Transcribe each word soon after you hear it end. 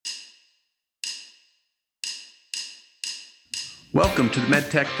Welcome to the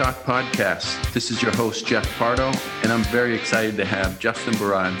MedTech Talk podcast. This is your host, Jeff Pardo, and I'm very excited to have Justin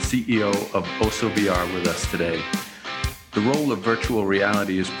Barad, CEO of OSOVR, with us today. The role of virtual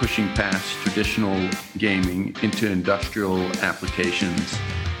reality is pushing past traditional gaming into industrial applications,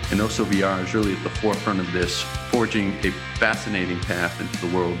 and OSOVR is really at the forefront of this, forging a fascinating path into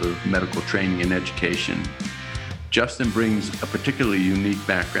the world of medical training and education. Justin brings a particularly unique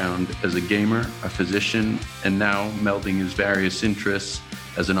background as a gamer, a physician, and now melding his various interests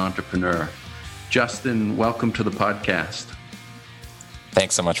as an entrepreneur. Justin, welcome to the podcast.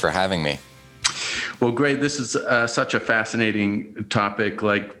 Thanks so much for having me. Well, great. This is such a fascinating topic.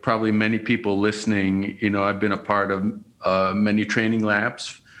 Like probably many people listening, I've been a part of many training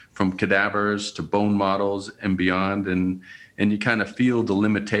labs, from cadavers to bone models and beyond, and you kind of feel the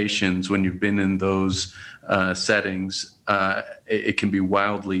limitations when you've been in those settings. It can be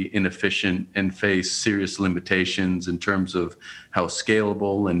wildly inefficient and face serious limitations in terms of how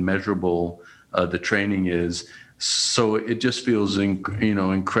scalable and measurable the training is. So it just feels,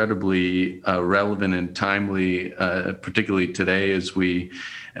 incredibly relevant and timely, particularly today as we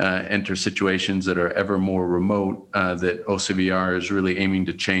enter situations that are ever more remote, that OSOVR is really aiming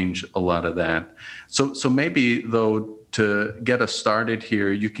to change a lot of that. So maybe, though, to get us started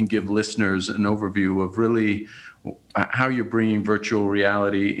here, you can give listeners an overview of really how you're bringing virtual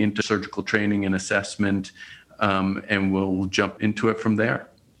reality into surgical training and assessment, and we'll jump into it from there.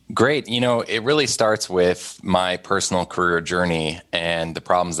 Great. It really starts with my personal career journey and the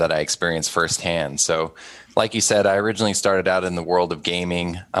problems that I experienced firsthand. So, like you said, I originally started out in the world of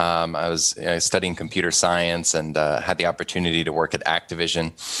gaming. I was studying computer science and had the opportunity to work at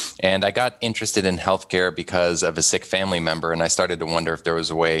Activision. And I got interested in healthcare because of a sick family member. And I started to wonder if there was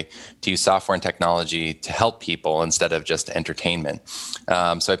a way to use software and technology to help people instead of just entertainment.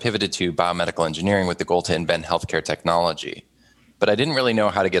 So I pivoted to biomedical engineering with the goal to invent healthcare technology. But I didn't really know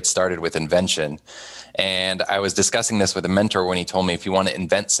how to get started with invention. And I was discussing this with a mentor when he told me, if you want to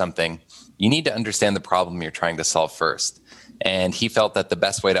invent something, you need to understand the problem you're trying to solve first. And he felt that the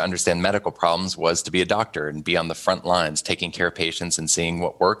best way to understand medical problems was to be a doctor and be on the front lines, taking care of patients and seeing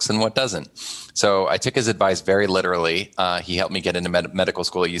what works and what doesn't. So I took his advice very literally. He helped me get into medical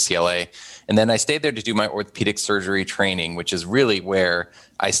school at UCLA. And then I stayed there to do my orthopedic surgery training, which is really where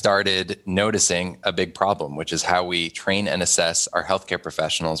I started noticing a big problem, which is how we train and assess our healthcare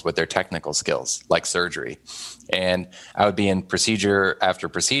professionals with their technical skills, like surgery. And I would be in procedure after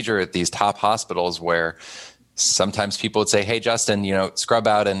procedure at these top hospitals where sometimes people would say, hey, Justin, scrub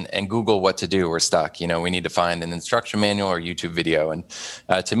out and Google what to do. We're stuck. We need to find an instruction manual or YouTube video. And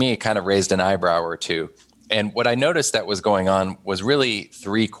to me, it kind of raised an eyebrow or two. And what I noticed that was going on was really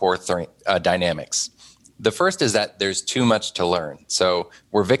three core dynamics. The first is that there's too much to learn. So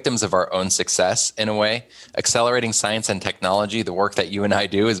we're victims of our own success in a way. Accelerating science and technology, the work that you and I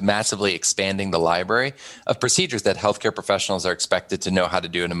do, is massively expanding the library of procedures that healthcare professionals are expected to know how to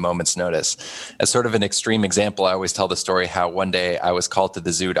do in a moment's notice. As sort of an extreme example, I always tell the story how one day I was called to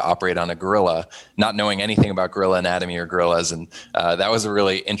the zoo to operate on a gorilla, not knowing anything about gorilla anatomy or gorillas. And that was a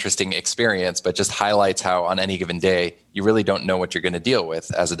really interesting experience, but just highlights how on any given day, you really don't know what you're going to deal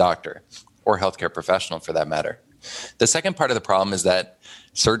with as a doctor, or healthcare professional for that matter. The second part of the problem is that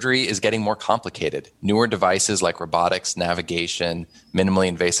surgery is getting more complicated. Newer devices like robotics, navigation, minimally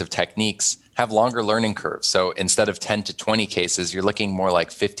invasive techniques have longer learning curves. So instead of 10 to 20 cases, you're looking more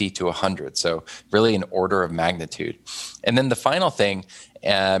like 50 to 100. So really an order of magnitude. And then the final thing,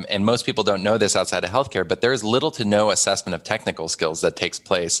 and most people don't know this outside of healthcare, but there's little to no assessment of technical skills that takes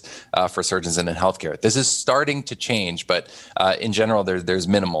place for surgeons in healthcare. This is starting to change, but in general, there's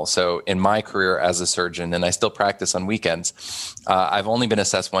minimal. So in my career as a surgeon, and I still practice on weekends, I've only been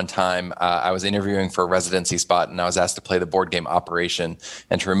assessed one time. I was interviewing for a residency spot, and I was asked to play the board game Operation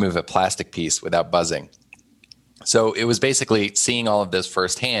and to remove a plastic piece without buzzing. So it was basically seeing all of this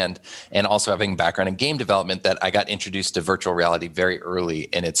firsthand and also having background in game development that I got introduced to virtual reality very early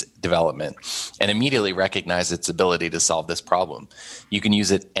in its development and immediately recognized its ability to solve this problem. You can use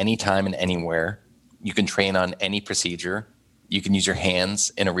it anytime and anywhere. You can train on any procedure. You can use your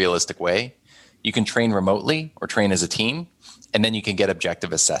hands in a realistic way. You can train remotely or train as a team, and then you can get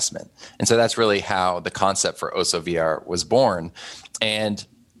objective assessment. And so that's really how the concept for OSOVR was born. And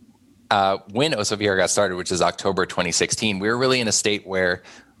when OSOVR got started, which is October 2016, we were really in a state where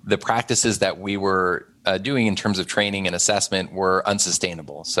the practices that we were doing in terms of training and assessment were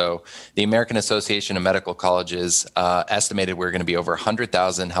unsustainable. So the American Association of Medical Colleges estimated we were going to be over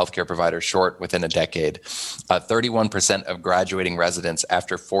 100,000 healthcare providers short within a decade. 31% of graduating residents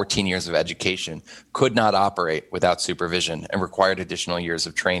after 14 years of education could not operate without supervision and required additional years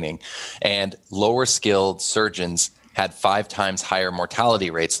of training. And lower skilled surgeons had 5 times higher mortality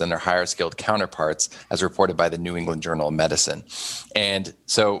rates than their higher skilled counterparts, as reported by the New England Journal of Medicine. And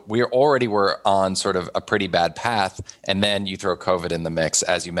so we already were on sort of a pretty bad path. And then you throw COVID in the mix,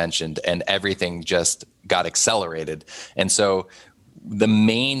 as you mentioned, and everything just got accelerated. And so the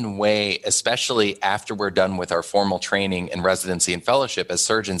main way, especially after we're done with our formal training and residency and fellowship as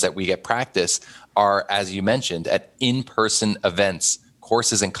surgeons, that we get practice are, as you mentioned, at in-person events,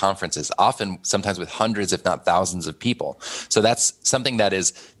 courses and conferences, often sometimes with hundreds, if not thousands of people. So that's something that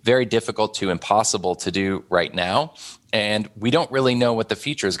is very difficult to impossible to do right now. And we don't really know what the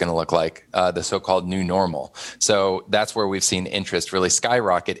future is going to look like, the so-called new normal. So that's where we've seen interest really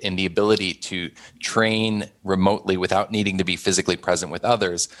skyrocket in the ability to train remotely without needing to be physically present with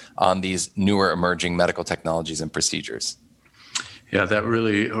others on these newer emerging medical technologies and procedures. Yeah, that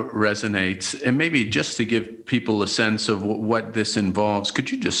really resonates. And maybe just to give people a sense of what this involves,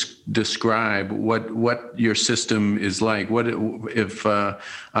 could you just describe what your system is like? What if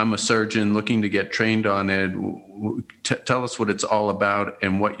I'm a surgeon looking to get trained on it? Tell us what it's all about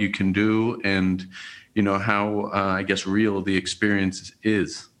and what you can do, and how I guess real the experience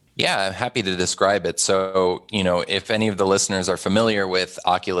is. Yeah, I'm happy to describe it. So, if any of the listeners are familiar with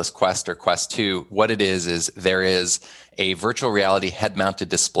Oculus Quest or Quest 2, what it is there is a virtual reality head-mounted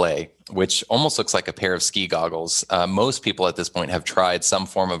display, which almost looks like a pair of ski goggles. Most people at this point have tried some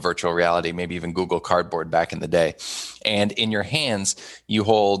form of virtual reality, maybe even Google Cardboard back in the day. And in your hands, you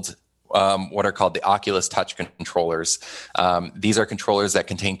hold what are called the Oculus Touch controllers. These are controllers that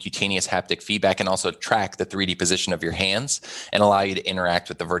contain cutaneous haptic feedback and also track the 3D position of your hands and allow you to interact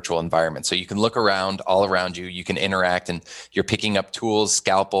with the virtual environment. So you can look around, all around you, you can interact, and you're picking up tools,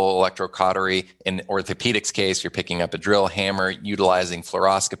 scalpel, electrocautery. In orthopedics case, you're picking up a drill, hammer, utilizing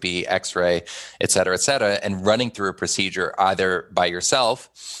fluoroscopy, x-ray, et cetera, and running through a procedure either by yourself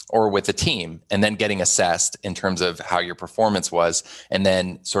or with a team, and then getting assessed in terms of how your performance was, and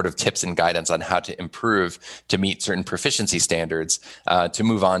then sort of tips and guidance on how to improve to meet certain proficiency standards to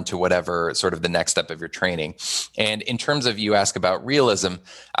move on to whatever sort of the next step of your training. And in terms of, you ask about realism,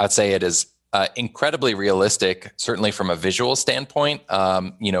 I would say it is incredibly realistic, certainly from a visual standpoint.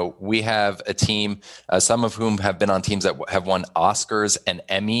 We have a team, some of whom have been on teams that have won Oscars and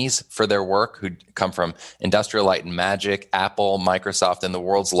Emmys for their work, who come from Industrial Light and Magic, Apple, Microsoft, and the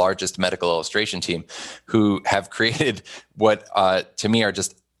world's largest medical illustration team, who have created what to me are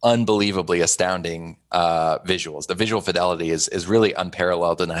just unbelievably astounding visuals. The visual fidelity is really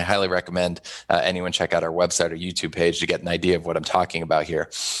unparalleled, and I highly recommend anyone check out our website or YouTube page to get an idea of what I'm talking about here.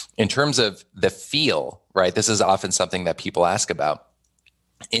 In terms of the feel, right, this is often something that people ask about.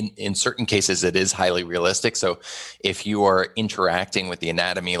 In certain cases, it is highly realistic. So if you are interacting with the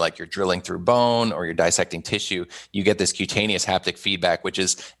anatomy, like you're drilling through bone or you're dissecting tissue, you get this cutaneous haptic feedback, which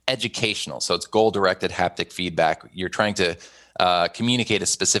is educational. So it's goal-directed haptic feedback. You're trying to communicate a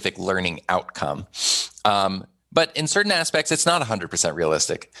specific learning outcome. But in certain aspects, it's not 100%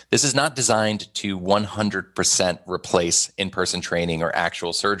 realistic. This is not designed to 100% replace in-person training or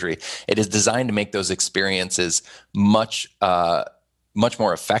actual surgery. It is designed to make those experiences much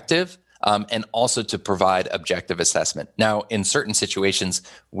more effective, and also to provide objective assessment. Now, in certain situations,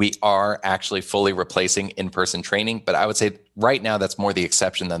 we are actually fully replacing in-person training, but I would say right now that's more the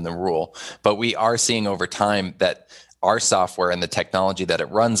exception than the rule. But we are seeing over time that our software and the technology that it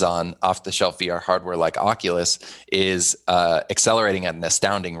runs on, off-the-shelf VR hardware like Oculus, is accelerating at an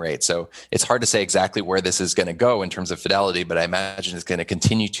astounding rate. So it's hard to say exactly where this is going to go in terms of fidelity, but I imagine it's going to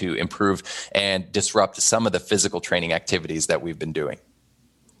continue to improve and disrupt some of the physical training activities that we've been doing.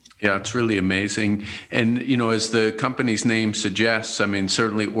 Yeah, it's really amazing. And, as the company's name suggests, I mean,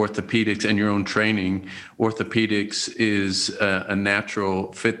 certainly orthopedics and your own training, orthopedics is a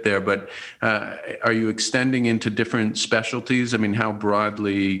natural fit there. But are you extending into different specialties? I mean, how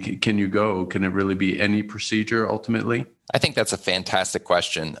broadly can you go? Can it really be any procedure ultimately? I think that's a fantastic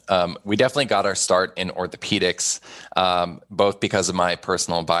question. We definitely got our start in orthopedics, both because of my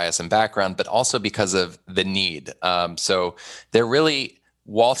personal bias and background, but also because of the need. So there really...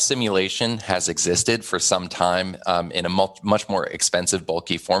 While simulation has existed for some time in a much more expensive,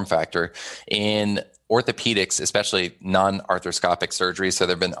 bulky form factor, in orthopedics, especially non-arthroscopic surgery, so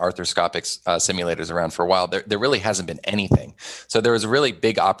there have been arthroscopic simulators around for a while, there really hasn't been anything. So there was a really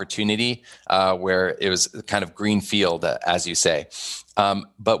big opportunity where it was kind of green field, as you say.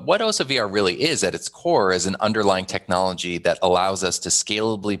 But what OSA VR really is at its core is an underlying technology that allows us to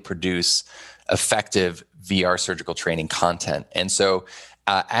scalably produce effective VR surgical training content. And so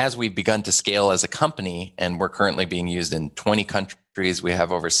as we've begun to scale as a company, and we're currently being used in 20 countries, we have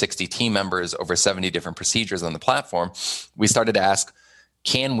over 60 team members, over 70 different procedures on the platform, we started to ask,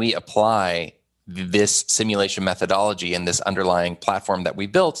 can we apply this simulation methodology and this underlying platform that we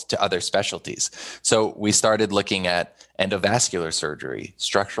built to other specialties. So we started looking at endovascular surgery,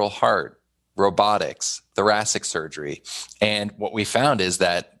 structural heart, robotics, thoracic surgery. And what we found is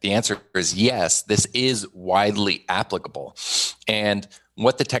that the answer is yes, this is widely applicable. And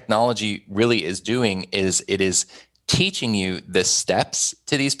what the technology really is doing is it is teaching you the steps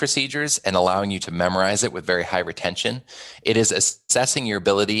to these procedures and allowing you to memorize it with very high retention. It is assessing your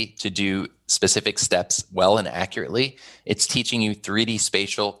ability to do specific steps well and accurately. It's teaching you 3D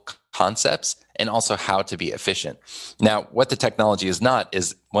spatial concepts and also how to be efficient. Now, what the technology is not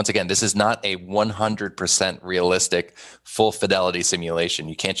is, once again, this is not a 100% realistic full fidelity simulation.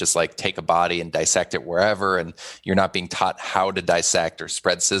 You can't just like take a body and dissect it wherever, and you're not being taught how to dissect or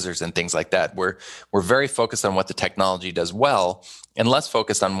spread scissors and things like that. We're very focused on what the technology does well and less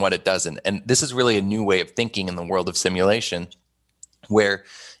focused on what it doesn't. And this is really a new way of thinking in the world of simulation, where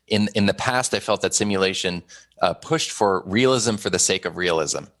in the past I felt that simulation pushed for realism for the sake of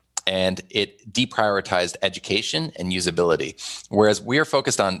realism, and it deprioritized education and usability. Whereas we are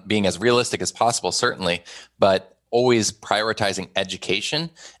focused on being as realistic as possible, certainly, but always prioritizing education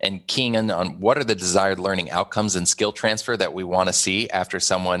and keying in on what are the desired learning outcomes and skill transfer that we want to see after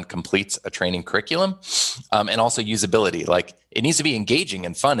someone completes a training curriculum, and also usability. Like, it needs to be engaging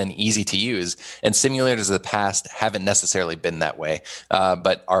and fun and easy to use. And simulators of the past haven't necessarily been that way.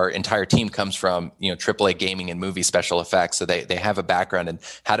 But our entire team comes from, AAA gaming and movie special effects. So they have a background in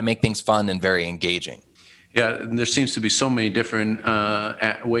how to make things fun and very engaging. Yeah, and there seems to be so many different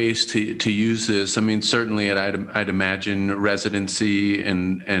ways to use this. I mean, certainly I'd imagine residency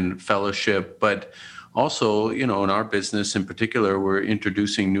and fellowship, but also, in our business in particular, we're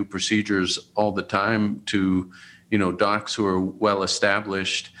introducing new procedures all the time to, docs who are well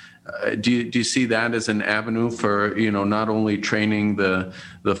established. Do you see that as an avenue for, not only training the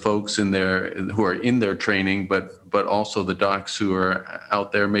folks who are in their training, but also the docs who are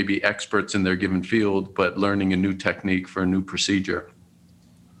out there, maybe experts in their given field, but learning a new technique for a new procedure?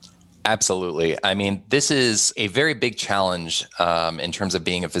 Absolutely. I mean, this is a very big challenge in terms of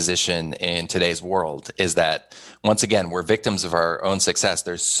being a physician in today's world, is that, once again, we're victims of our own success.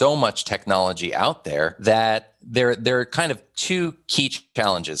 There's so much technology out there that there are kind of two key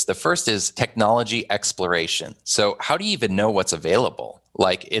challenges. The first is technology exploration. So how do you even know what's available?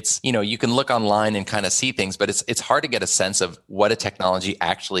 Like, it's, you can look online and kind of see things, but it's hard to get a sense of what a technology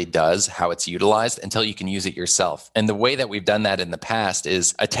actually does, how it's utilized, until you can use it yourself. And the way that we've done that in the past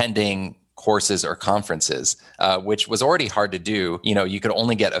is attending courses or conferences, which was already hard to do. You could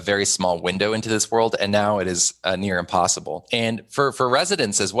only get a very small window into this world, and now it is near impossible. And for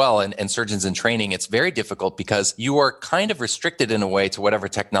residents as well, and surgeons in training, it's very difficult because you are kind of restricted in a way to whatever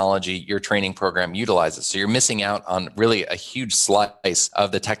technology your training program utilizes. So you're missing out on really a huge slice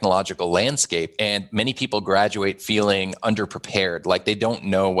of the technological landscape. And many people graduate feeling underprepared, like they don't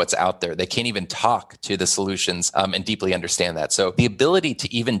know what's out there. They can't even talk to the solutions and deeply understand that. So the ability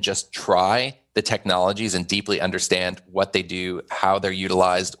to even just try the technologies and deeply understand what they do, how they're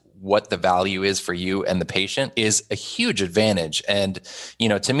utilized, what the value is for you and the patient is a huge advantage. And,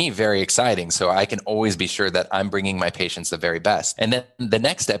 to me, very exciting. So I can always be sure that I'm bringing my patients the very best. And then the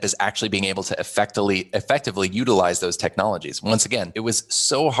next step is actually being able to effectively utilize those technologies. Once again, it was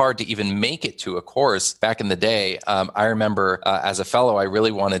so hard to even make it to a course back in the day. I remember as a fellow, I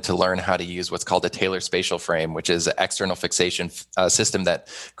really wanted to learn how to use what's called a Taylor spatial frame, which is an external fixation system that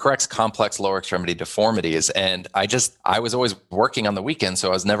corrects complex lower extremity deformities. And I was always working on the weekend, so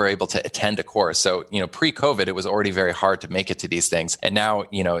I was never able to attend a course. So, pre-COVID, it was already very hard to make it to these things. And now,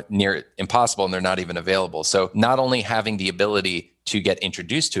 near impossible, and they're not even available. So not only having the ability to get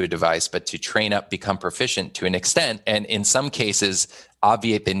introduced to a device, but to train up, become proficient to an extent, and in some cases,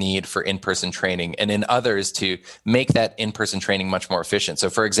 obviate the need for in-person training, and in others to make that in-person training much more efficient. So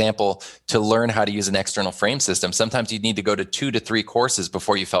for example, to learn how to use an external frame system, sometimes you'd need to go to 2 to 3 courses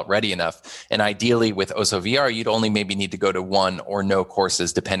before you felt ready enough. And ideally with OSO VR, you'd only maybe need to go to 1 or no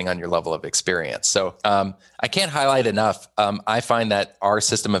courses depending on your level of experience. So I can't highlight enough. I find that our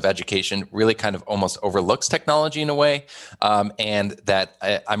system of education really kind of almost overlooks technology in a way, and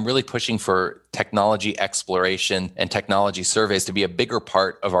that I'm really pushing for technology exploration and technology surveys to be a bigger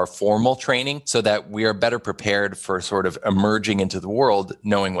part of our formal training so that we are better prepared for sort of emerging into the world,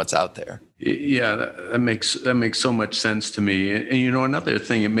 knowing what's out there. Yeah, that makes so much sense to me. And another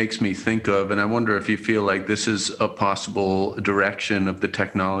thing it makes me think of, and I wonder if you feel like this is a possible direction of the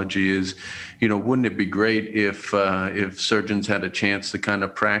technology, is, wouldn't it be great if surgeons had a chance to kind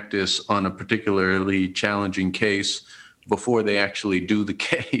of practice on a particularly challenging case before they actually do the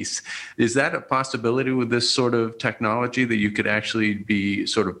case. Is that a possibility with this sort of technology, that you could actually be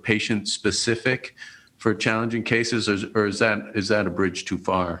sort of patient specific for challenging cases, or is that a bridge too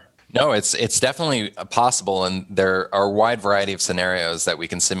far? No, it's definitely possible, and there are a wide variety of scenarios that we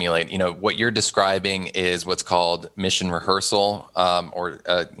can simulate. What you're describing is what's called mission rehearsal, or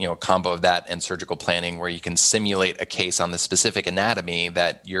a combo of that and surgical planning, where you can simulate a case on the specific anatomy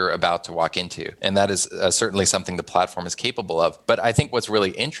that you're about to walk into, and that is certainly something the platform is capable of. But I think what's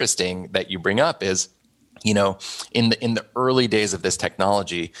really interesting that you bring up is, in the early days of this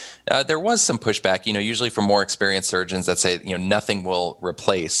technology, there was some pushback, usually from more experienced surgeons that say, nothing will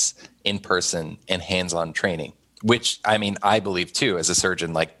replace in-person and hands-on training, which, I believe too, as a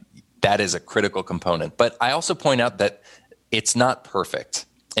surgeon, like that is a critical component. But I also point out that it's not perfect.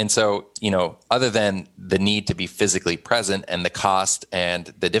 And so, other than the need to be physically present and the cost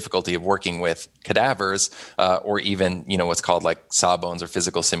and the difficulty of working with cadavers, or even, what's called like sawbones or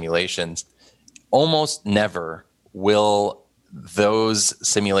physical simulations, almost never will those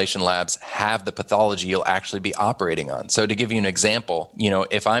simulation labs have the pathology you'll actually be operating on. So to give you an example,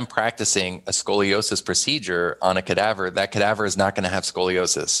 if I'm practicing a scoliosis procedure on a cadaver, that cadaver is not going to have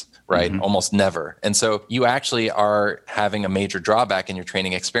scoliosis, right? Mm-hmm. Almost never. And so you actually are having a major drawback in your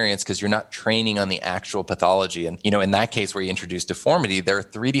training experience because you're not training on the actual pathology. And, in that case where you introduce deformity, there are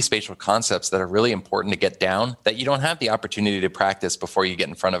 3D spatial concepts that are really important to get down that you don't have the opportunity to practice before you get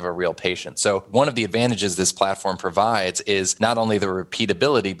in front of a real patient. So one of the advantages this platform provides is not only the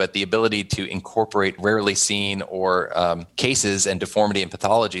repeatability, but the ability to incorporate rarely seen or cases and deformity and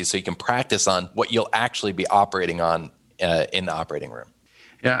pathology, so you can practice on what you'll actually be operating on in the operating room.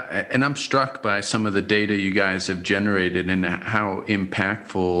 Yeah, and I'm struck by some of the data you guys have generated and how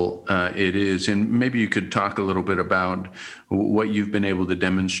impactful it is. And maybe you could talk a little bit about what you've been able to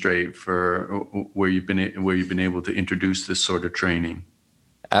demonstrate for where you've been able to introduce this sort of training.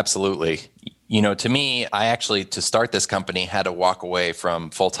 Absolutely. To me, I actually, to start this company, had to walk away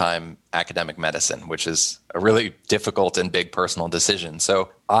from full-time academic medicine, which is a really difficult and big personal decision. So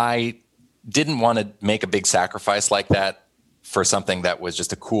I didn't want to make a big sacrifice like that for something that was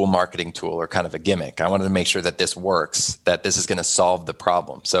just a cool marketing tool or kind of a gimmick. I wanted to make sure that this works, that this is going to solve the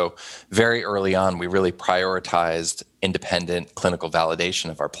problem. So very early on, we really prioritized independent clinical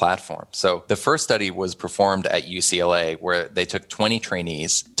validation of our platform. So the first study was performed at UCLA, where they took 20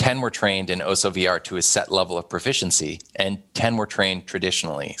 trainees. 10 were trained in OSOVR to a set level of proficiency, and 10 were trained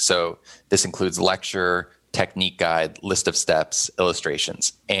traditionally. So this includes lecture, technique guide, list of steps,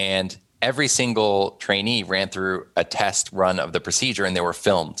 illustrations. And every single trainee ran through a test run of the procedure, and they were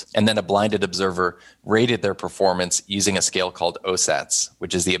filmed. And then a blinded observer rated their performance using a scale called OSATS,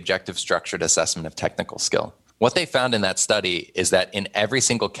 which is the Objective Structured Assessment of Technical Skill. What they found in that study is that in every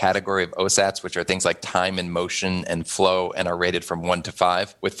single category of OSATs, which are things like time and motion and flow and are rated from 1 to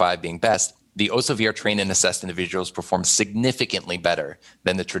 5, with 5 being best, the OSOVR trained and assessed individuals perform significantly better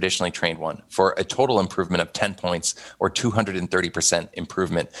than the traditionally trained one, for a total improvement of 10 points or 230%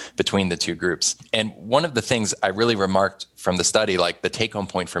 improvement between the two groups. And one of the things I really remarked from the study, like the take-home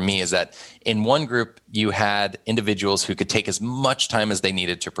point for me, is that in one group, you had individuals who could take as much time as they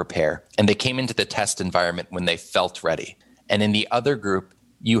needed to prepare, and they came into the test environment when they felt ready. And in the other group,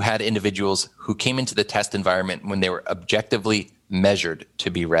 you had individuals who came into the test environment when they were objectively measured to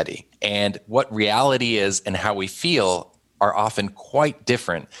be ready. And what reality is and how we feel are often quite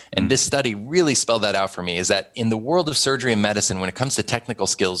different. And this study really spelled that out for me, is that in the world of surgery and medicine, when it comes to technical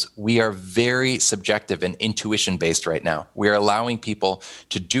skills, we are very subjective and intuition based right now. We are allowing people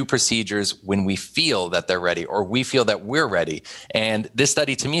to do procedures when we feel that they're ready, or we feel that we're ready. And this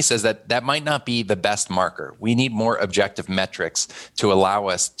study to me says that that might not be the best marker. We need more objective metrics to allow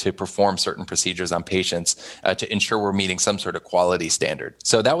us to perform certain procedures on patients to ensure we're meeting some sort of quality standard.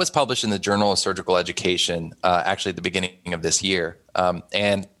 So that was published in the Journal of Surgical Education, actually at the beginning of this year.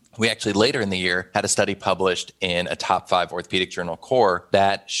 And we actually later in the year had a study published in a top 5 orthopedic journal, Core,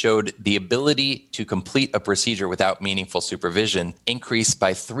 that showed the ability to complete a procedure without meaningful supervision increased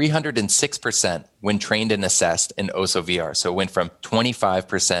by 306% when trained and assessed in OSOVR. So it went from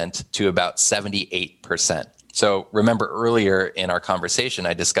 25% to about 78%. So remember earlier in our conversation,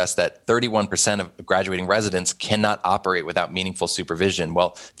 I discussed that 31% of graduating residents cannot operate without meaningful supervision.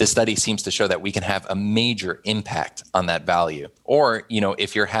 Well, this study seems to show that we can have a major impact on that value. Or,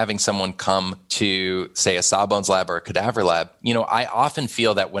 if you're having someone come to, say, a Sawbones lab or a cadaver lab, I often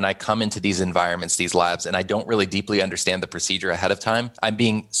feel that when I come into these environments, these labs, and I don't really deeply understand the procedure ahead of time, I'm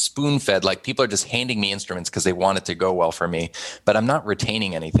being spoon-fed, like people are just handing me instruments because they want it to go well for me, but I'm not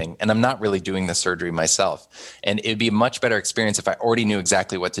retaining anything, and I'm not really doing the surgery myself. And it'd be a much better experience if I already knew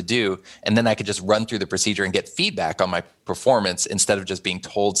exactly what to do. And then I could just run through the procedure and get feedback on my performance instead of just being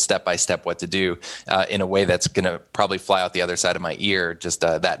told step by step what to do in a way that's going to probably fly out the other side of my ear just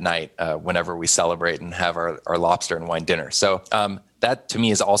that night whenever we celebrate and have our lobster and wine dinner. So that to me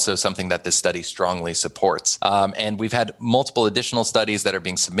is also something that this study strongly supports. And we've had multiple additional studies that are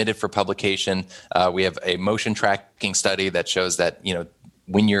being submitted for publication. We have a motion tracking study that shows that,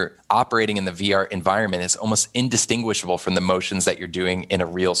 when you're operating in the VR environment, it's almost indistinguishable from the motions that you're doing in a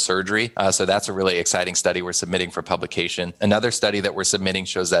real surgery. So that's a really exciting study we're submitting for publication. Another study that we're submitting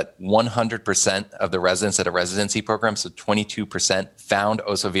shows that 100% of the residents at a residency program, so 22%, found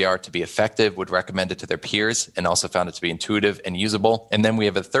OSO VR to be effective, would recommend it to their peers, and also found it to be intuitive and usable. And then we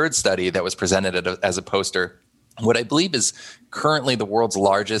have a third study that was presented as a poster, what I believe is currently the world's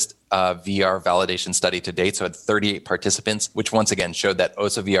largest VR validation study to date. So it had 38 participants, which once again showed that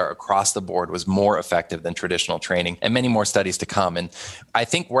OSO VR across the board was more effective than traditional training, and many more studies to come. And I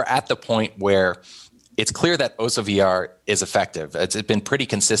think we're at the point where it's clear that OSO VR is effective. It's been pretty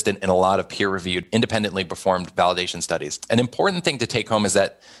consistent in a lot of peer-reviewed, independently performed validation studies. An important thing to take home is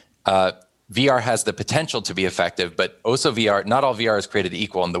that VR has the potential to be effective, but OSO VR, not all VR is created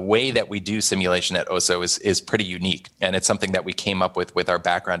equal. And the way that we do simulation at OSO is pretty unique. And it's something that we came up with our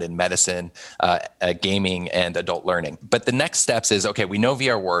background in medicine, gaming, and adult learning. But the next steps is, okay, we know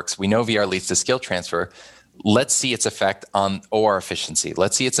VR works. We know VR leads to skill transfer. Let's see its effect on OR efficiency.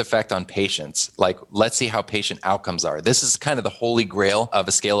 Let's see its effect on patients. Let's see how patient outcomes are. This is kind of the holy grail of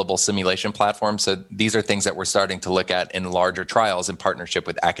a scalable simulation platform. So these are things that we're starting to look at in larger trials in partnership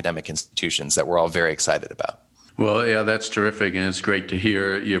with academic institutions that we're all very excited about. Well, yeah, that's terrific, and it's great to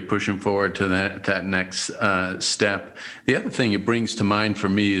hear you're pushing forward to that next step. The other thing it brings to mind for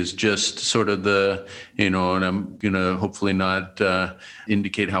me is just sort of and I'm going to hopefully not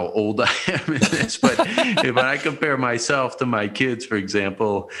indicate how old I am in this, but if I compare myself to my kids, for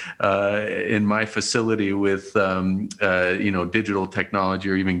example, in my facility with, digital technology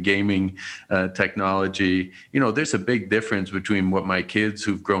or even gaming technology, there's a big difference between what my kids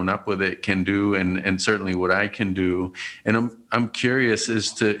who've grown up with it can do and certainly what I can do. And I'm curious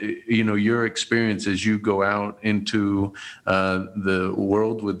as to, your experience as you go out into the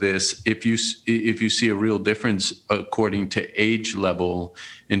world with this, if you see a real difference according to age level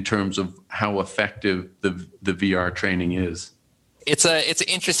in terms of how effective the VR training is. It's an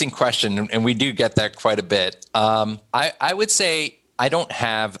interesting question, and we do get that quite a bit. I would say I don't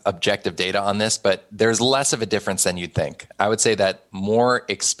have objective data on this, but there's less of a difference than you'd think. I would say that more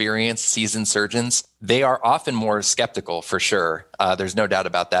experienced, seasoned surgeons, they are often more skeptical for sure. There's no doubt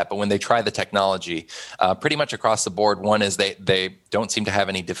about that. But when they try the technology, pretty much across the board, one is they don't seem to have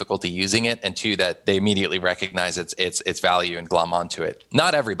any difficulty using it, and two, that they immediately recognize its value and glom onto it.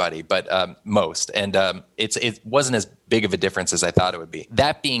 Not everybody, but most. And it wasn't as big of a difference as I thought it would be.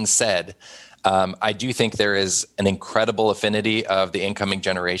 That being said, I do think there is an incredible affinity of the incoming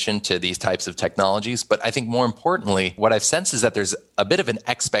generation to these types of technologies. But I think more importantly, what I've sensed is that there's a bit of an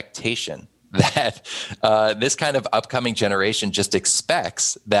expectation that this kind of upcoming generation just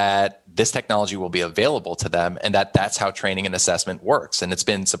expects that this technology will be available to them and that's how training and assessment works. And it's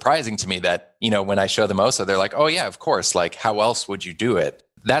been surprising to me that, when I show them OSO, they're like, oh yeah, of course. How else would you do it?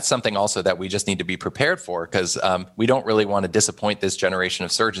 That's something also that we just need to be prepared for because we don't really want to disappoint this generation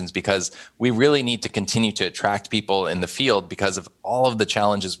of surgeons because we really need to continue to attract people in the field because of all of the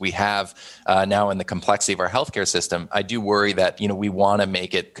challenges we have now in the complexity of our healthcare system. I do worry that, we want to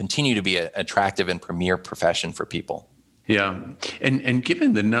make it continue to be an attractive and premier profession for people. Yeah. And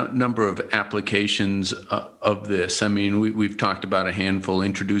given the number of applications of this, I mean, we've talked about a handful,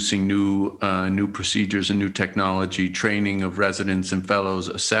 introducing new procedures and new technology, training of residents and fellows,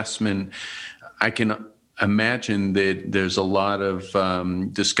 assessment. I can imagine that there's a lot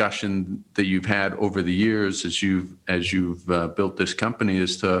of discussion that you've had over the years as you've built this company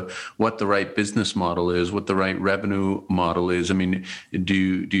as to what the right business model is, what the right revenue model is. I mean, do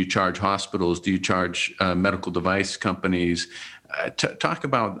you charge hospitals? Do you charge medical device companies? Talk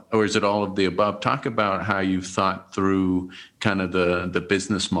about, or is it all of the above? Talk about how you've thought through kind of the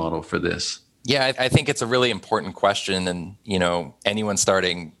business model for this. Yeah, I think it's a really important question, and anyone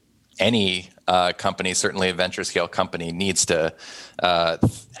starting any company, certainly a venture scale company, needs to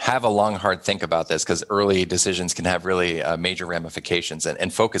have a long, hard think about this because early decisions can have really major ramifications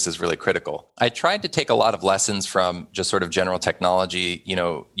and focus is really critical. I tried to take a lot of lessons from just sort of general technology.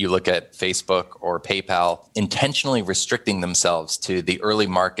 You look at Facebook or PayPal intentionally restricting themselves to the early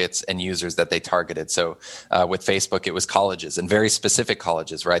markets and users that they targeted. So with Facebook, it was colleges and very specific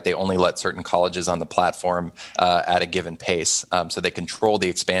colleges, right? They only let certain colleges on the platform at a given pace. So they control the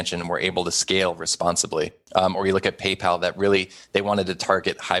expansion and were able to scale scale responsibly. Or you look at PayPal that really, they wanted to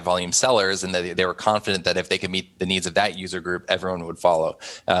target high volume sellers, and they were confident that if they could meet the needs of that user group, everyone would follow.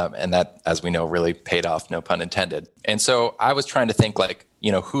 And that, as we know, really paid off, no pun intended. And so I was trying to think like,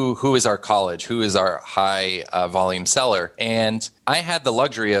 who is our college? Who is our high volume seller? And I had the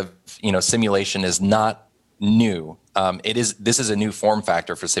luxury of, simulation is not new. This is a new form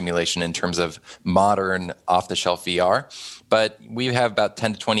factor for simulation in terms of modern off-the-shelf VR, but we have about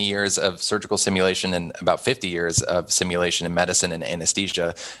 10 to 20 years of surgical simulation and about 50 years of simulation in medicine and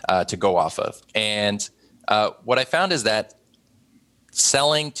anesthesia to go off of. And what I found is that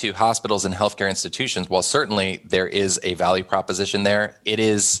selling to hospitals and healthcare institutions, while certainly there is a value proposition there, it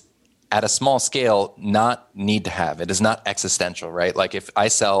is at a small scale not need to have. It is not existential, right? Like if I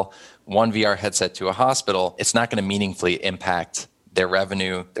sell one VR headset to a hospital, it's not going to meaningfully impact their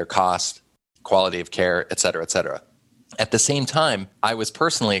revenue, their cost, quality of care, et cetera, et cetera. At the same time, I was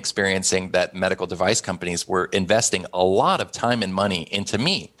personally experiencing that medical device companies were investing a lot of time and money into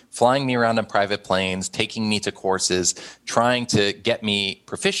me, flying me around on private planes, taking me to courses, trying to get me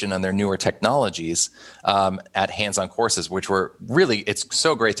proficient on their newer technologies at hands-on courses, which were really, it's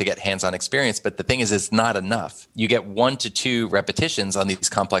so great to get hands-on experience, but the thing is, it's not enough. You get 1 to 2 repetitions on these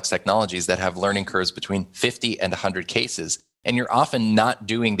complex technologies that have learning curves between 50 and 100 cases, and you're often not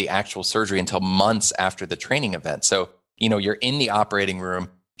doing the actual surgery until months after the training event. So, you're in the operating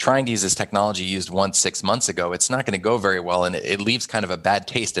room, trying to use this technology used once 6 months ago, it's not going to go very well, and it leaves kind of a bad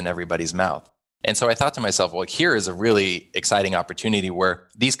taste in everybody's mouth. And so I thought to myself, well, here is a really exciting opportunity where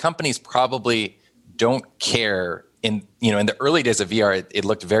these companies probably don't care. In the early days of VR, it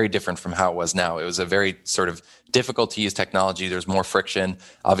looked very different from how it was now. It was a very sort of difficult to use technology. There's more friction.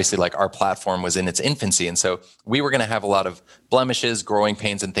 Obviously, like our platform was in its infancy. And so we were going to have a lot of blemishes, growing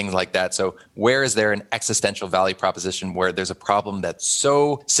pains, and things like that. So where is there an existential value proposition where there's a problem that's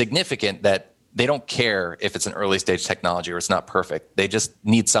so significant that they don't care if it's an early stage technology or it's not perfect? They just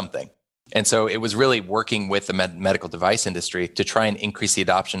need something. And so it was really working with the medical device industry to try and increase the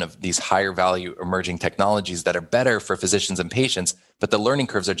adoption of these higher value emerging technologies that are better for physicians and patients, but the learning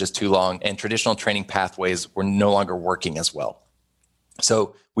curves are just too long and traditional training pathways were no longer working as well.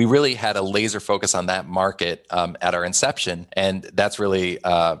 So we really had a laser focus on that market at our inception, and that's really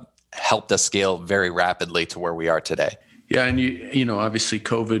helped us scale very rapidly to where we are today. Yeah, and obviously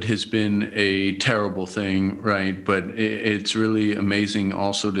COVID has been a terrible thing, right? But it's really amazing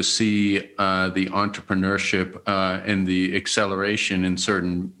also to see the entrepreneurship and the acceleration in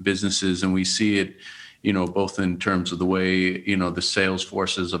certain businesses, and we see it, both in terms of the way the sales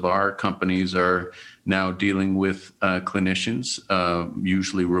forces of our companies are now dealing with clinicians,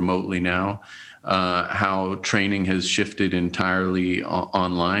 usually remotely now. How training has shifted entirely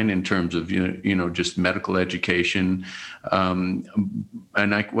online in terms of just medical education, and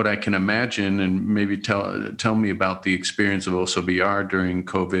what I can imagine, and maybe tell me about the experience of OSOBR during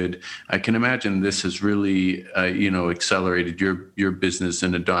COVID. I can imagine this has really accelerated your business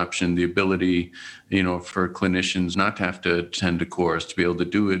and adoption, the ability for clinicians not to have to attend a course, to be able to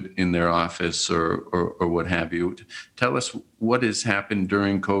do it in their office or what have you. Tell us what has happened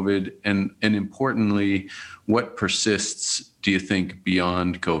during COVID, and importantly, what persists, do you think,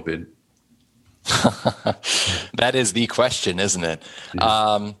 beyond COVID? That is the question, isn't it?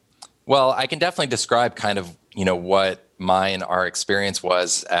 Yeah. Well, I can definitely describe kind of, what my and our experience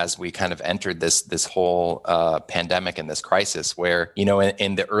was as we kind of entered this whole pandemic and this crisis where,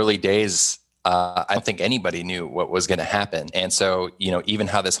 in the early days, I don't think anybody knew what was going to happen. And so, even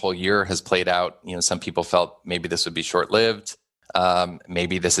how this whole year has played out, some people felt maybe this would be short-lived.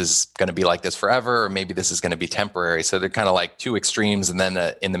 Maybe this is going to be like this forever, or maybe this is going to be temporary. So they're kind of like two extremes and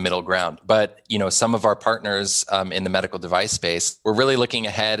then in the middle ground. But, some of our partners in the medical device space were really looking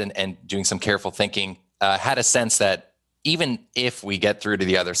ahead and doing some careful thinking, had a sense that even if we get through to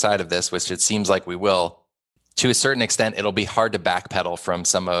the other side of this, which it seems like we will, to a certain extent, it'll be hard to backpedal from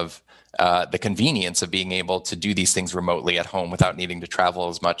some of the convenience of being able to do these things remotely at home without needing to travel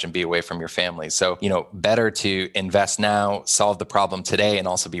as much and be away from your family. So, better to invest now, solve the problem today, and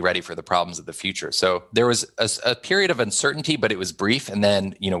also be ready for the problems of the future. So there was a period of uncertainty, but it was brief. And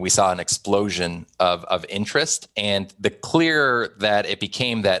then, we saw an explosion of interest. And the clearer that it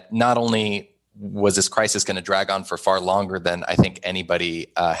became that not only was this crisis going to drag on for far longer than I think anybody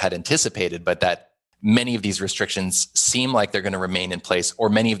had anticipated, but that many of these restrictions seem like they're going to remain in place, or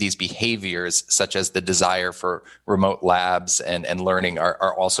many of these behaviors, such as the desire for remote labs and learning,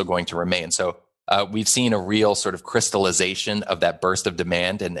 are also going to remain. So we've seen a real sort of crystallization of that burst of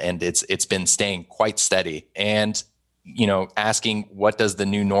demand, and it's been staying quite steady. And asking what does the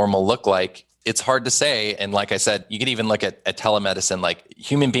new normal look like? it's hard to say. And like I said, you could even look at telemedicine. Like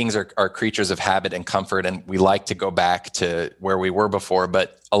human beings are creatures of habit and comfort, and we like to go back to where we were before.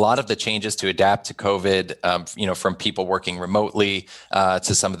 But a lot of the changes to adapt to COVID, from people working remotely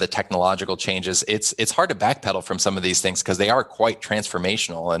to some of the technological changes, it's hard to backpedal from some of these things because they are quite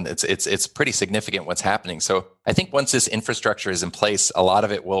transformational, and it's pretty significant what's happening. So I think once this infrastructure is in place, a lot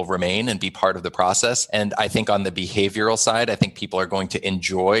of it will remain and be part of the process. And I think on the behavioral side, I think people are going to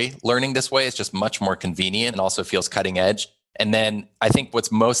enjoy learning this way. It's just much more convenient and also feels cutting edge. And then I think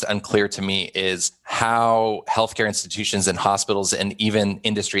what's most unclear to me is how healthcare institutions and hospitals and even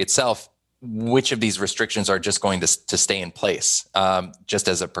industry itself, which of these restrictions are just going to stay in place just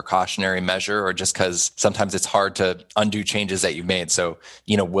as a precautionary measure, or just because sometimes it's hard to undo changes that you've made. So,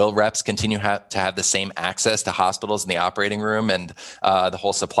 will reps continue to have the same access to hospitals in the operating room and the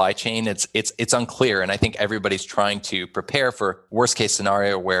whole supply chain? It's unclear. And I think everybody's trying to prepare for worst case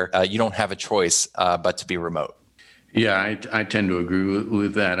scenario where you don't have a choice but to be remote. Yeah, I tend to agree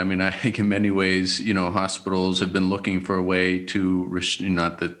with that. I mean, I think in many ways, hospitals have been looking for a way to,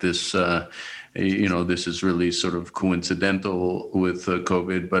 not that this, this is really sort of coincidental with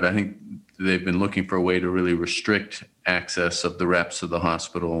COVID, but I think they've been looking for a way to really restrict access of the reps to the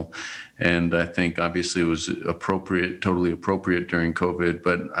hospital. And I think obviously it was totally appropriate during COVID,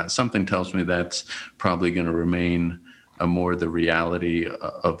 but something tells me that's probably going to remain more the reality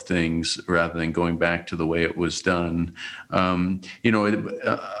of things rather than going back to the way it was done. On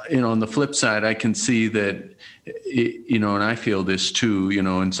the flip side, I can see that, and I feel this too,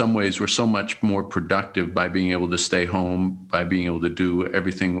 in some ways we're so much more productive by being able to stay home, by being able to do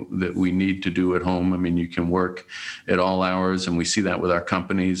everything that we need to do at home. I mean, you can work at all hours, and we see that with our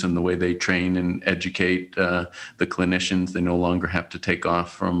companies and the way they train and educate the clinicians. They no longer have to take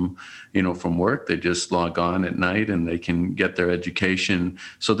off from work. They just log on at night and they can get their education.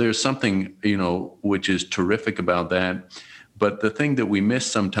 So there's something, which is terrific about that. But the thing that we miss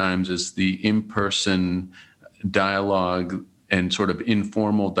sometimes is the in-person dialogue and sort of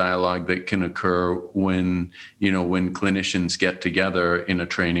informal dialogue that can occur when clinicians get together in a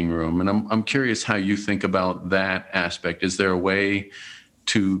training room. And I'm curious how you think about that aspect. Is there a way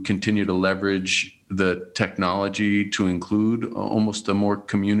to continue to leverage the technology to include almost a more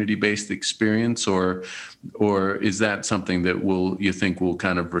community-based experience, or is that something that you think will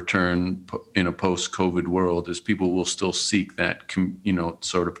kind of return in a post-COVID world, as people will still seek that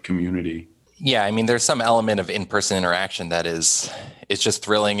sort of community? Yeah, I mean, there's some element of in-person interaction it's just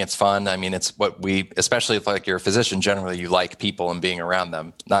thrilling. It's fun. I mean, it's what especially if like you're a physician, generally you like people and being around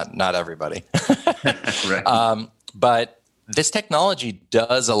them. Not everybody. Right. But this technology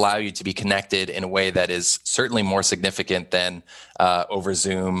does allow you to be connected in a way that is certainly more significant than over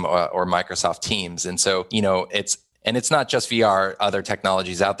Zoom or Microsoft Teams. And so, it's not just VR, other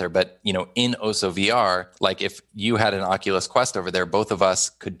technologies out there, but, in Osso VR, like if you had an Oculus Quest over there, both of us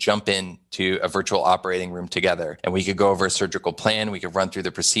could jump in to a virtual operating room together, and we could go over a surgical plan. We could run through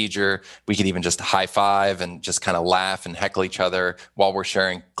the procedure. We could even just high five and just kind of laugh and heckle each other while we're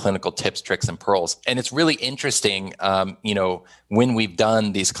sharing clinical tips, tricks, and pearls. And it's really interesting, when we've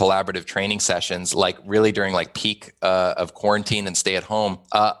done these collaborative training sessions, like really during like peak of quarantine and stay at home,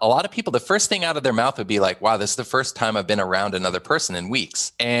 a lot of people, the first thing out of their mouth would be like, wow, this is the first time I've been around another person in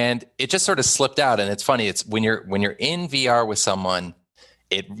weeks. And it just sort of slipped out. And it's funny, it's when you're in VR with someone,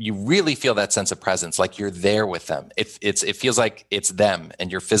 you really feel that sense of presence, like you're there with them. It feels like it's them and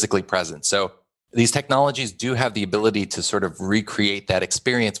you're physically present. So these technologies do have the ability to sort of recreate that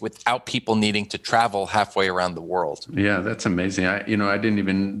experience without people needing to travel halfway around the world. Yeah, that's amazing. I didn't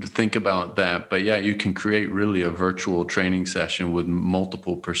even think about that, but yeah, you can create really a virtual training session with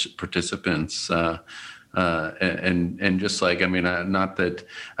multiple participants. And just like, I mean, not that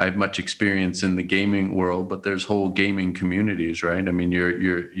I have much experience in the gaming world, but there's whole gaming communities, right? I mean,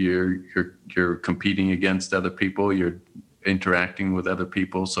 you're competing against other people, you're interacting with other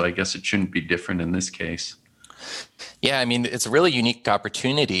people. So I guess it shouldn't be different in this case. Yeah, I mean, it's a really unique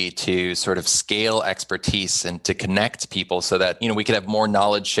opportunity to sort of scale expertise and to connect people so that, we could have more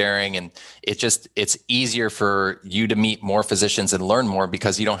knowledge sharing, and it's easier for you to meet more physicians and learn more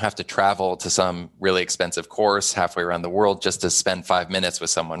because you don't have to travel to some really expensive course halfway around the world just to spend 5 minutes with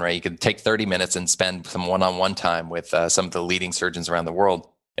someone, right? You could take 30 minutes and spend some one-on-one time with some of the leading surgeons around the world.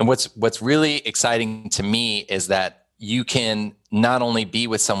 And what's really exciting to me is that you can not only be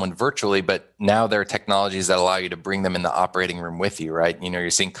with someone virtually, but now there are technologies that allow you to bring them in the operating room with you, right? You're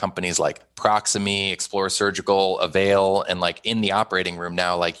seeing companies like Proximie, Explore Surgical, Avail, and like in the operating room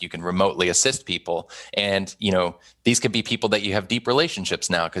now, like you can remotely assist people. And, these could be people that you have deep relationships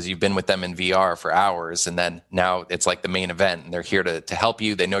now because you've been with them in VR for hours. And then now it's like the main event and they're here to help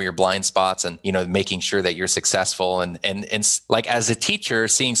you. They know your blind spots and, making sure that you're successful. And like as a teacher,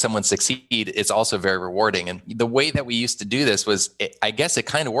 seeing someone succeed, it's also very rewarding. And the way that we used to do this was, I guess it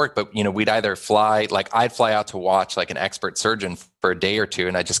kind of worked, but, we'd either I'd fly out to watch like an expert surgeon for a day or two,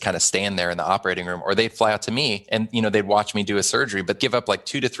 and I just kind of stand there in the operating room, or they'd fly out to me and, they'd watch me do a surgery, but give up like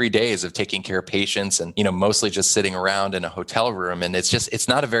 2 to 3 days of taking care of patients and, mostly just sitting around in a hotel room. And it's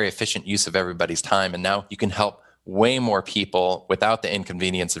not a very efficient use of everybody's time. And now you can help way more people without the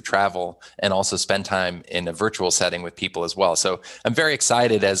inconvenience of travel and also spend time in a virtual setting with people as well. So I'm very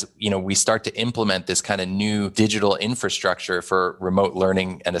excited as, we start to implement this kind of new digital infrastructure for remote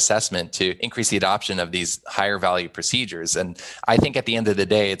learning and assessment to increase the adoption of these higher value procedures. And I think at the end of the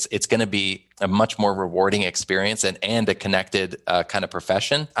day, it's going to be a much more rewarding experience and a connected kind of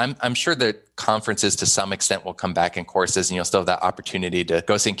profession. I'm sure that conferences to some extent will come back in courses, and you'll still have that opportunity to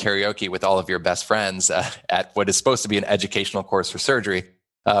go sing karaoke with all of your best friends at what is supposed to be an educational course for surgery,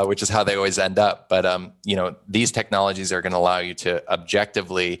 which is how they always end up. But these technologies are going to allow you to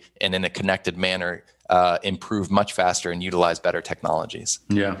objectively and in a connected manner improve much faster and utilize better technologies.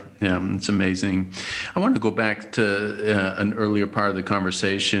 Yeah, it's amazing. I want to go back to an earlier part of the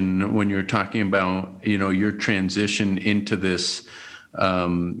conversation when you were talking about, your transition into this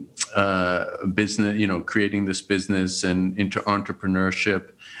business, creating this business and into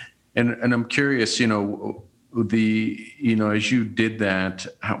entrepreneurship. And I'm curious, as you did that,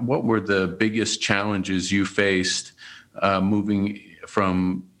 what were the biggest challenges you faced moving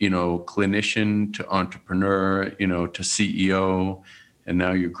from, clinician to entrepreneur, to CEO, and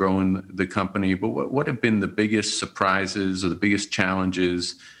now you're growing the company. But what have been the biggest surprises or the biggest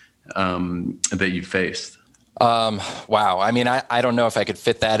challenges that you faced? Wow. I mean, I don't know if I could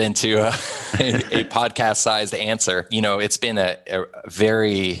fit that into a podcast-sized answer. It's been a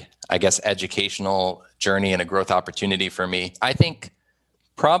very, I guess, educational journey and a growth opportunity for me. I think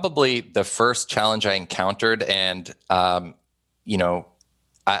probably the first challenge I encountered, and I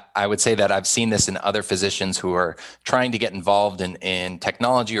would say that I've seen this in other physicians who are trying to get involved in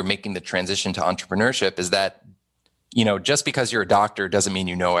technology or making the transition to entrepreneurship, is that, just because you're a doctor doesn't mean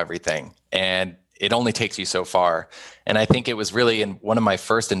you know everything. And it only takes you so far. And I think it was really in one of my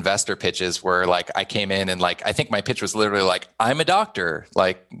first investor pitches where I came in and I think my pitch was literally I'm a doctor,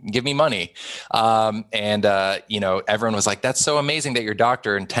 give me money. Everyone was like, that's so amazing that you're a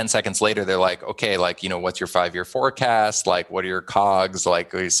doctor. And 10 seconds later, they're like, okay, what's your 5-year forecast? What are your COGS?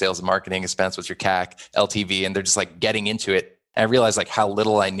 Your sales and marketing expense? What's your CAC, LTV? And they're just getting into it. And I realized how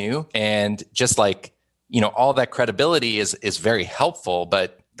little I knew. And just all that credibility is very helpful,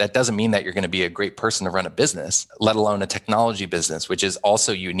 but that doesn't mean that you're going to be a great person to run a business, let alone a technology business, which is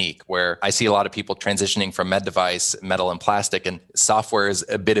also unique, where I see a lot of people transitioning from med device, metal and plastic, and software is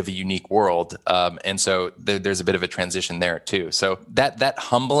a bit of a unique world. And so there's a bit of a transition there too. So that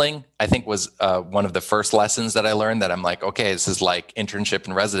humbling, I think, was one of the first lessons that I learned, that I'm okay, this is like internship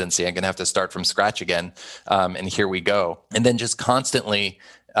and residency. I'm going to have to start from scratch again. And here we go. And then just constantly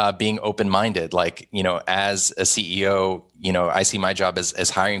being open-minded, as a CEO, I see my job as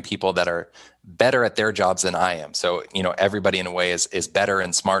hiring people that are better at their jobs than I am. So, everybody in a way is better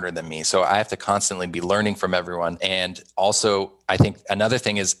and smarter than me. So I have to constantly be learning from everyone. And also, I think another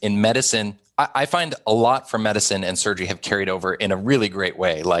thing is in medicine, I find a lot from medicine and surgery have carried over in a really great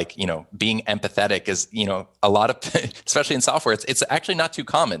way. Being empathetic is, a lot of, especially in software, it's actually not too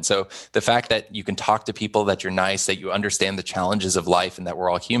common. So the fact that you can talk to people, that you're nice, that you understand the challenges of life and that we're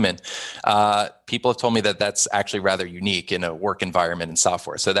all human, people have told me that that's actually rather unique in a work environment in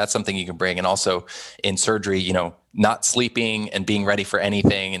software. So that's something you can bring. And also in surgery, not sleeping and being ready for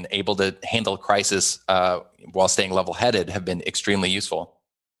anything and able to handle crisis while staying level-headed have been extremely useful.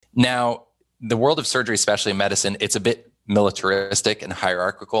 Now, the world of surgery, especially in medicine, it's a bit militaristic and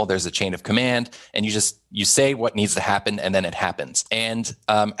hierarchical. There's a chain of command, and you say what needs to happen, and then it happens. And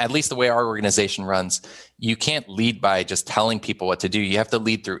at least the way our organization runs, you can't lead by just telling people what to do. You have to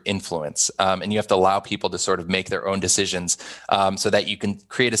lead through influence, and you have to allow people to sort of make their own decisions, so that you can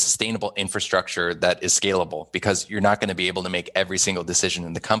create a sustainable infrastructure that is scalable, because you're not going to be able to make every single decision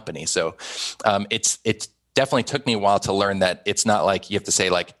in the company. So it's definitely took me a while to learn that it's not like you have to say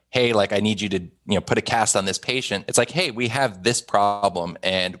like, hey, like I need you to, put a cast on this patient. It's like, hey, we have this problem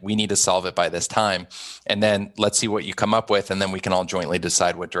and we need to solve it by this time. And then let's see what you come up with. And then we can all jointly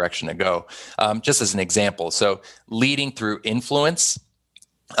decide what direction to go. Just as an example. So leading through influence,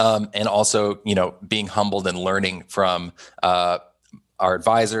 and also, being humbled and learning from, our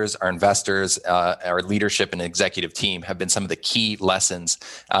advisors, our investors, our leadership and executive team have been some of the key lessons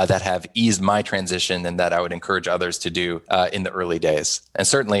that have eased my transition and that I would encourage others to do in the early days. And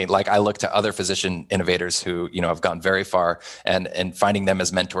certainly, like I look to other physician innovators who, have gone very far, and finding them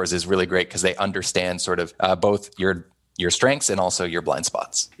as mentors is really great because they understand sort of both your strengths and also your blind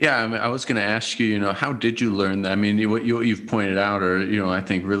spots. Yeah, I mean, I was going to ask you, how did you learn that? I mean, what you've pointed out are, I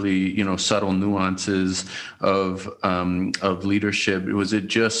think really, subtle nuances of leadership. Was it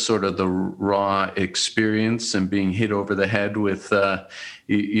just sort of the raw experience and being hit over the head with,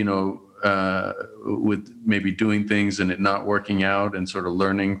 with maybe doing things and it not working out and sort of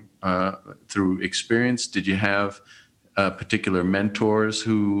learning through experience? Did you have particular mentors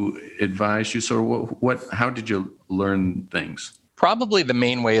who advised you? So how did you learn things? Probably the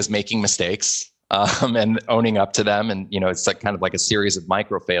main way is making mistakes and owning up to them. And, it's like kind of like a series of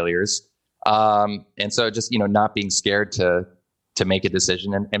micro failures. And so just, not being scared to make a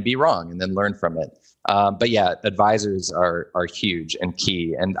decision and be wrong and then learn from it. But yeah, advisors are huge and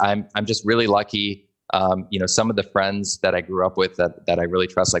key. And I'm just really lucky. Some of the friends that I grew up with that I really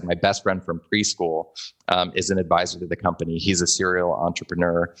trust, like my best friend from preschool, is an advisor to the company. He's a serial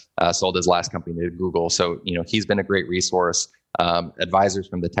entrepreneur, sold his last company to Google. So, he's been a great resource. Advisors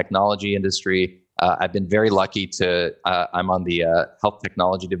from the technology industry. I've been very lucky I'm on the health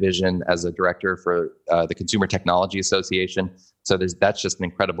technology division as a director for the Consumer Technology Association. So that's just an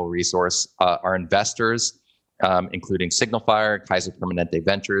incredible resource. Our investors, including Signalfire, Kaiser Permanente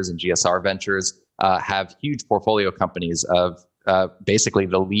Ventures, and GSR Ventures, have huge portfolio companies of basically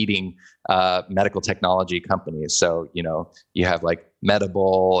the leading medical technology companies. So, you have like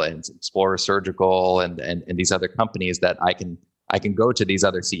Medable and Explorer Surgical and these other companies that I can go to these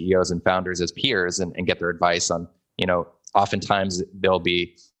other CEOs and founders as peers and get their advice on, oftentimes there'll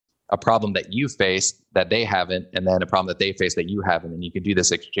be a problem that you face that they haven't, and then a problem that they face that you haven't. And you can do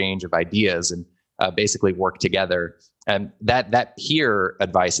this exchange of ideas and basically work together. And that peer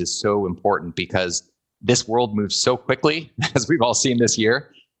advice is so important because this world moves so quickly, as we've all seen this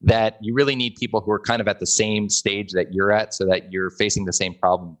year, that you really need people who are kind of at the same stage that you're at so that you're facing the same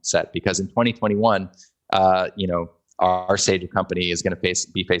problem set. Because in 2021, our stage of company is going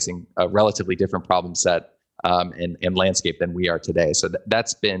to be facing a relatively different problem set and landscape than we are today. So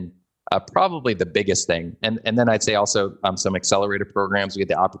that's been probably the biggest thing. And then I'd say also some accelerator programs we had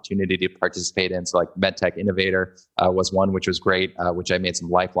the opportunity to participate in. So like MedTech Innovator was one, which was great, which I made some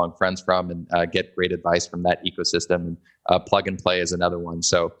lifelong friends from and get great advice from that ecosystem. And Plug and Play is another one.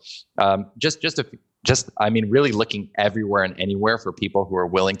 So really looking everywhere and anywhere for people who are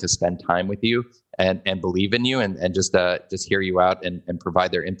willing to spend time with you and believe in you and just hear you out and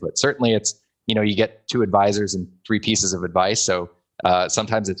provide their input. Certainly it's, you get 2 advisors and 3 pieces of advice. So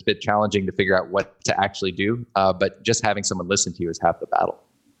sometimes it's a bit challenging to figure out what to actually do, but just having someone listen to you is half the battle.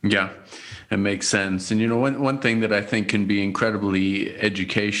 Yeah, it makes sense. And, one thing that I think can be incredibly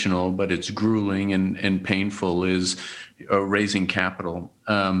educational, but it's grueling and painful is raising capital.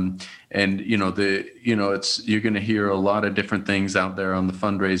 You're going to hear a lot of different things out there on the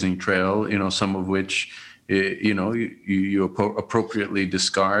fundraising trail, some of which you appropriately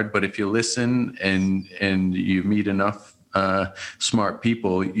discard. But if you listen and you meet enough smart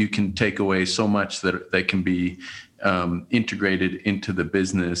people, you can take away so much that can be integrated into the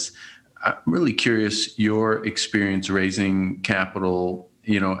business. I'm really curious your experience raising capital,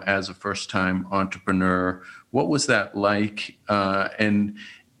 as a first-time entrepreneur. What was that like? And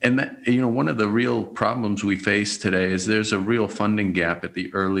that, one of the real problems we face today is there's a real funding gap at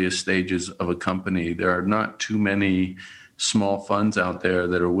the earliest stages of a company. There are not too many small funds out there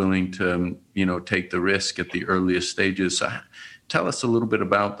that are willing to, take the risk at the earliest stages. So tell us a little bit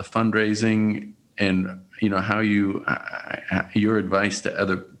about the fundraising and, how your advice to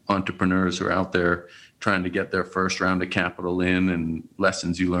other entrepreneurs who are out there trying to get their first round of capital in and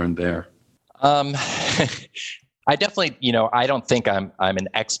lessons you learned there. I definitely, I don't think I'm an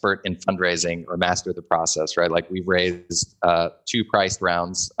expert in fundraising or master the process, right? Like we've raised 2 priced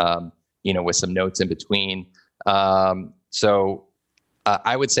rounds, with some notes in between. So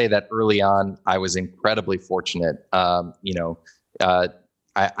I would say that early on, I was incredibly fortunate. I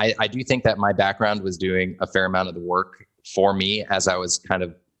do think that my background was doing a fair amount of the work for me as I was kind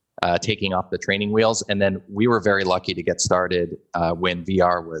of taking off the training wheels. And then we were very lucky to get started when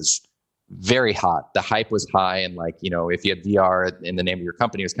VR was very hot. The hype was high, and like, if you had VR in the name of your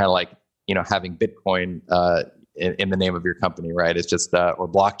company, it was kind of like, having Bitcoin in the name of your company, right? It's just or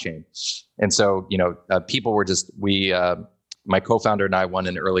blockchain. And so, people were just my co-founder and I won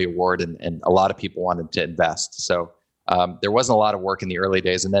an early award, and a lot of people wanted to invest. So there wasn't a lot of work in the early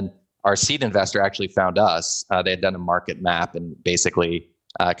days, and then our seed investor actually found us. They had done a market map and basically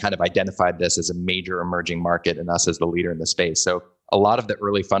kind of identified this as a major emerging market and us as the leader in the space. So a lot of the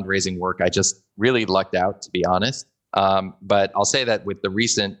early fundraising work, I just really lucked out, to be honest. But I'll say that with the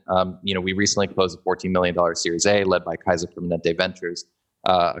recent, we recently closed a $14 million Series A led by Kaiser Permanente Ventures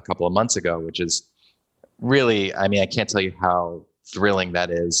a couple of months ago, which is really, I can't tell you how thrilling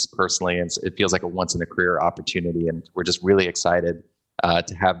that is personally. And it feels like a once in a career opportunity. And we're just really excited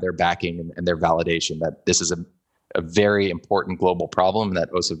to have their backing and their validation that this is a very important global problem and that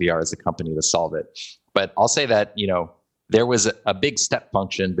Osa VR is the company to solve it. But I'll say that, there was a big step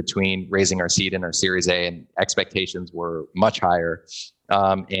function between raising our seed and our Series A, and expectations were much higher.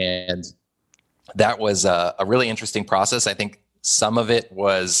 And that was a really interesting process. I think some of it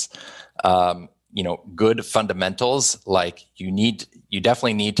was, good fundamentals. Like you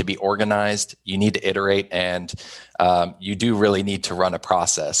definitely need to be organized. You need to iterate, and you do really need to run a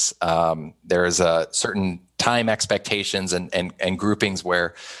process. There's a certain time expectations and groupings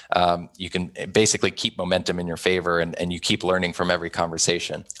where you can basically keep momentum in your favor, and you keep learning from every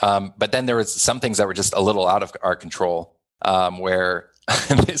conversation. But then there was some things that were just a little out of our control, where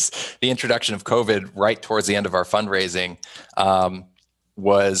the introduction of COVID right towards the end of our fundraising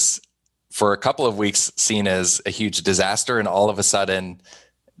was for a couple of weeks seen as a huge disaster. And all of a sudden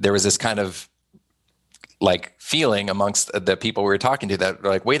there was this kind of like feeling amongst the people we were talking to that were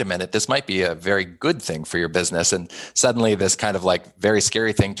like, wait a minute, this might be a very good thing for your business. And suddenly this kind of like very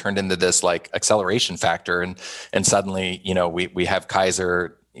scary thing turned into this like acceleration factor. And suddenly, we have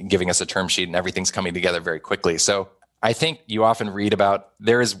Kaiser giving us a term sheet and everything's coming together very quickly. So I think you often read about,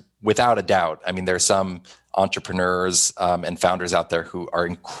 there is without a doubt, there's some entrepreneurs and founders out there who are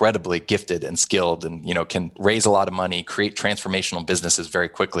incredibly gifted and skilled and, can raise a lot of money, create transformational businesses very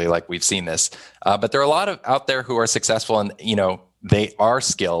quickly, like we've seen this. But there are a lot of out there who are successful and, they are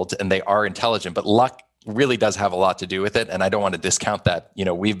skilled and they are intelligent, but luck really does have a lot to do with it. And I don't want to discount that.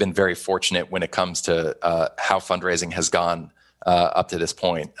 We've been very fortunate when it comes to how fundraising has gone up to this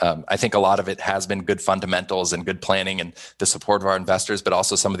point. I think a lot of it has been good fundamentals and good planning and the support of our investors, but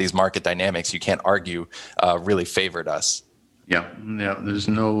also some of these market dynamics, you can't argue, really favored us. Yeah. There's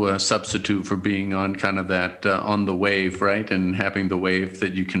no substitute for being on kind of that on the wave, right? And having the wave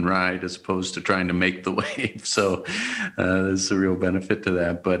that you can ride as opposed to trying to make the wave. So there's a real benefit to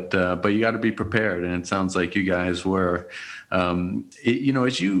that. But you got to be prepared. And it sounds like you guys were.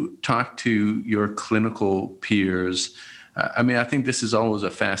 As you talk to your clinical peers, I think this is always a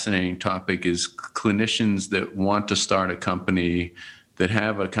fascinating topic, is clinicians that want to start a company that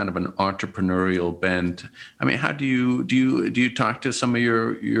have a kind of an entrepreneurial bent. How do you talk to some of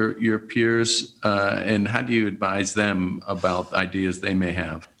your peers and how do you advise them about ideas they may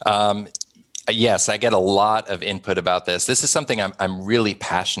have? Yes, I get a lot of input about this. This is something I'm really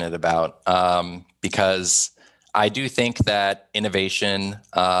passionate about because I do think that innovation,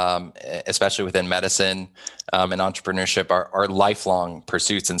 especially within medicine and entrepreneurship, are lifelong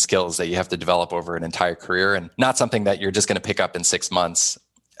pursuits and skills that you have to develop over an entire career, and not something that you're just going to pick up in 6 months.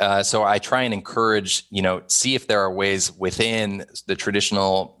 So I try and encourage, see if there are ways within the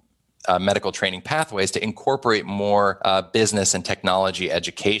traditional medical training pathways to incorporate more business and technology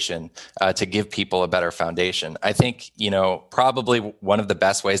education to give people a better foundation. I think, probably one of the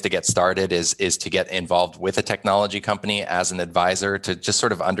best ways to get started is to get involved with a technology company as an advisor to just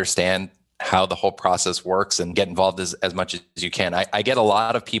sort of understand how the whole process works and get involved as much as you can. I get a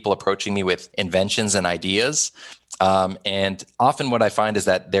lot of people approaching me with inventions and ideas. And often what I find is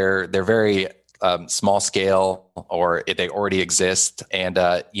that they're very small scale, or if they already exist. And,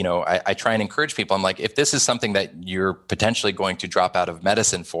 I try and encourage people. I'm like, if this is something that you're potentially going to drop out of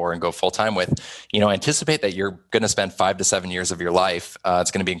medicine for and go full time with, anticipate that you're going to spend 5 to 7 years of your life.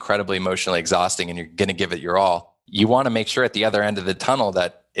 It's going to be incredibly emotionally exhausting and you're going to give it your all. You want to make sure at the other end of the tunnel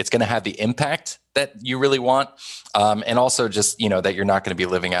that it's going to have the impact that you really want. And also just, that you're not going to be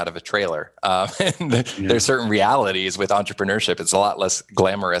living out of a trailer. There's certain realities with entrepreneurship. It's a lot less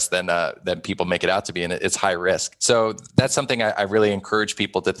glamorous than people make it out to be, and it's high risk. So that's something I really encourage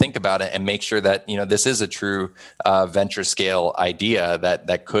people to think about it and make sure that, this is a true venture scale idea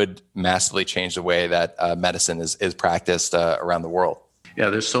that could massively change the way that medicine is practiced around the world. Yeah,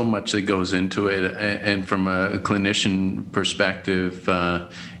 there's so much that goes into it. And from a clinician perspective, that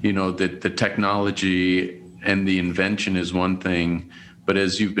the technology and the invention is one thing, But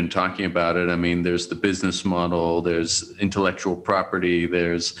as you've been talking about it, I mean, there's the business model, there's intellectual property,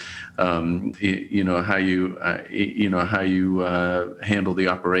 there's how you handle the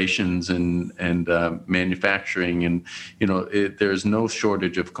operations and manufacturing, and there's no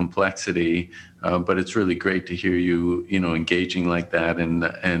shortage of complexity. But it's really great to hear you engaging like that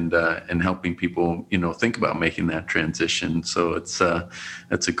and helping people think about making that transition. So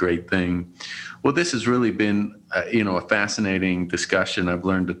that's a great thing. Well, this has really been a fascinating discussion. I've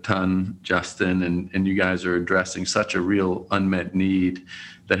learned a ton, Justin, and you guys are addressing such a real unmet need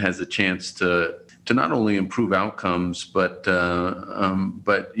that has a chance to not only improve outcomes, but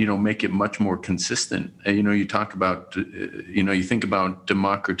make it much more consistent. You talk about, you think about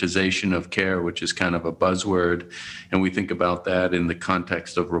democratization of care, which is kind of a buzzword, and we think about that in the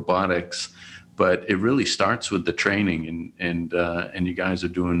context of robotics. But it really starts with the training, and you guys are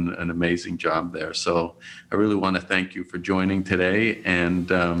doing an amazing job there. So I really want to thank you for joining today, and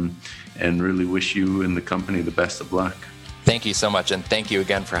really wish you and the company the best of luck. Thank you so much, and thank you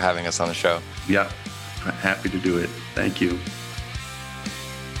again for having us on the show. Yeah, happy to do it. Thank you.